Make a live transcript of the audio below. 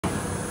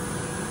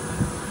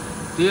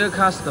Dear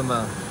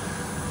customer,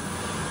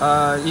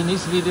 in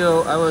this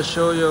video I will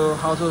show you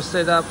how to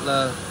set up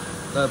the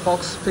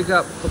box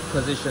pickup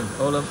position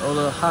or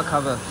the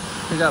hardcover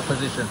pickup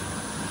position.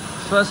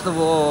 First of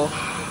all,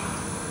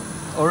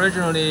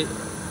 originally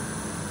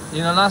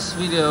in the last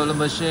video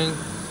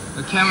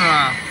the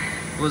camera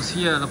was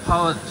here, the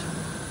powered.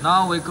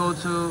 Now we go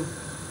to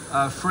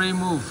free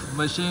move,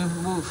 machine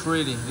move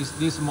freely,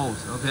 this mode,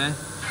 okay?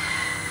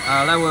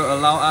 That will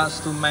allow us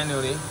to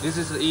manually, this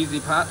is the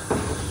easy part,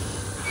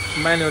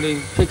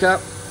 manually pick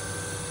up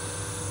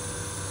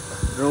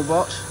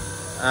robot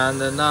and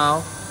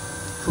now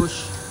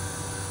push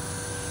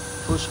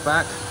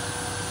back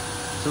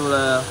to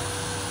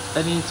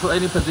any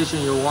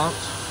position you want.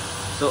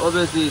 So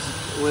obviously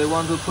we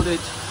want to put it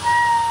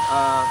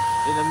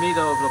in the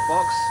middle of the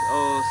box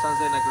or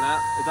something like that.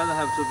 It doesn't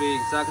have to be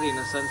exactly in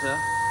the center.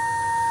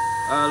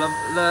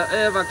 The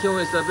air vacuum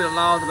is a bit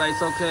loud, but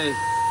it's okay.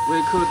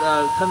 We could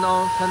turn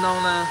on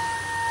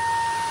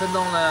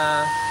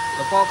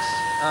the box,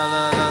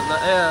 the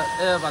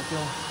air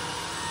vacuum.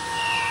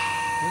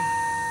 Okay.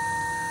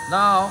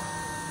 Now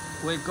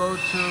we go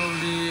to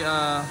the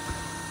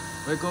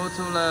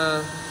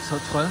储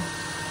存.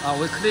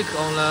 We click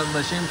on the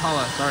machine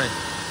power. Sorry,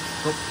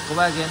 go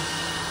back again.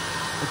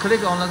 We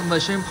click on the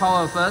machine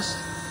power first,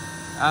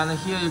 and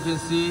here you can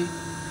see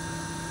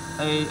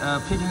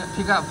a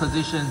pickup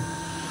position.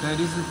 Okay,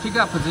 this is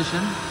pickup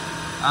position,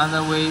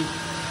 and we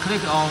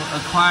click on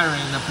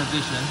acquiring the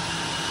position.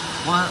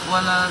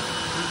 When the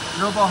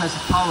robot has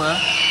power,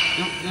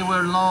 it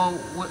will know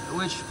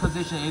which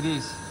position it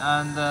is,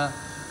 and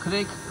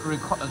click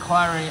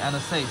acquiring and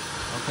save.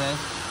 Okay,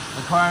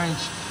 acquiring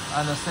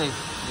and save.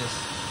 Yes,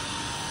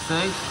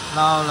 save.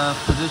 Now the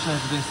position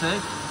has been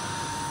saved,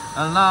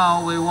 and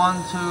now we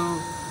want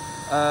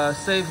to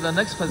save the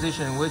next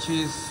position, which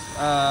is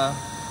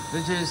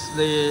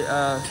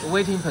the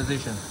waiting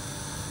position.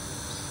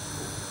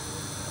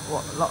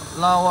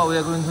 Now what we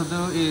are going to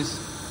do is,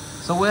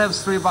 so we have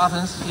 3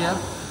 buttons here.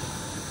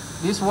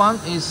 This one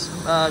is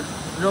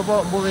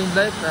robot moving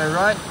left and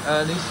right.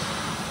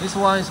 This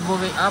one is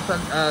moving up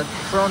and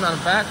front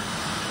and back.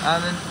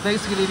 And then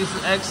basically this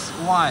is X,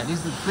 Y.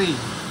 This is Z.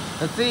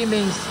 The Z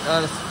means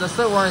the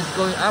third one is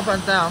going up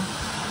and down.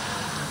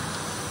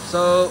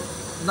 So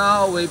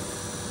now we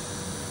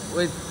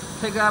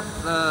pick up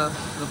the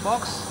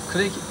box.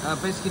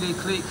 Basically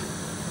click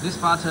this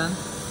button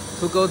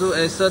to go to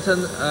a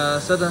certain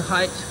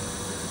height,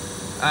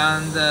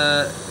 and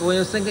when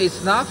you think it's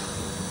enough,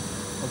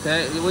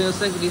 okay, when you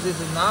think this is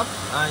enough,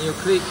 and you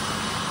click,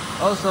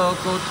 also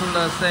go to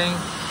the same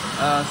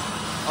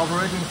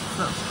operating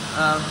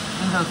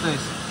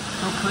interface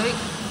to click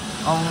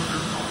on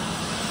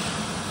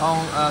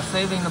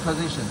saving the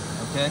position.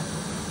 Okay,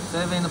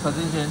 saving the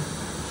position.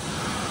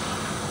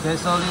 Okay,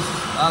 so these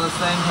are the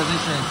same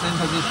position,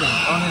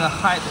 only the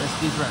height is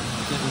different.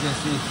 Okay, you can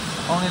see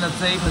only the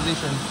Z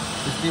position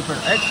is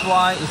different. X,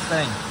 Y is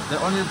same. The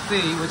only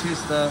Z, which is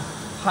the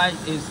height,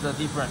 is the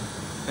different.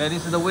 Okay,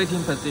 this is the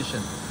waiting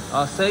position.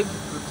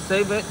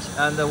 Save it,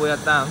 and we are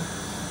done.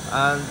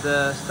 And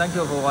thank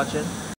you for watching.